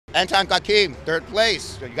Antoine GAKEME, third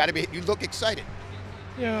place. So you look excited.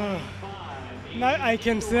 Yeah, now I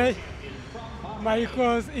can say my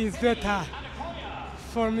course is better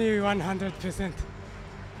for me 100%.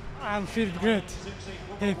 I'm feel great,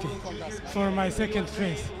 happy for my second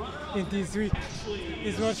place in this week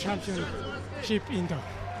is World Championship Indoor.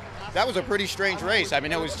 That was a pretty strange race. I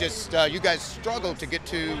mean, it was just you guys struggled to get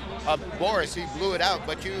to Boris. He blew it out,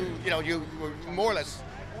 but you were more or less.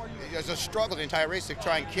 It was a struggle the entire race to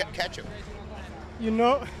try and catch him. You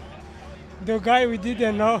know, the guy we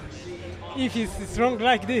didn't know if he's strong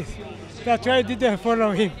like this. That's why I didn't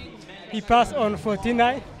follow him. He passed on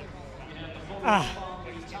 49.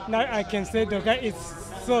 Now I can say the guy is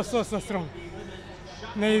so strong.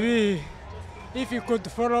 Maybe if you could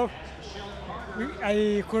follow,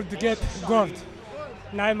 I could get gold.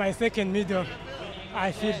 Now my second medal,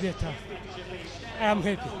 I feel better. I am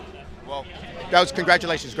happy. Well, that was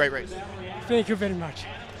congratulations, great race. Thank you very much.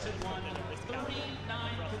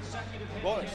 Boris.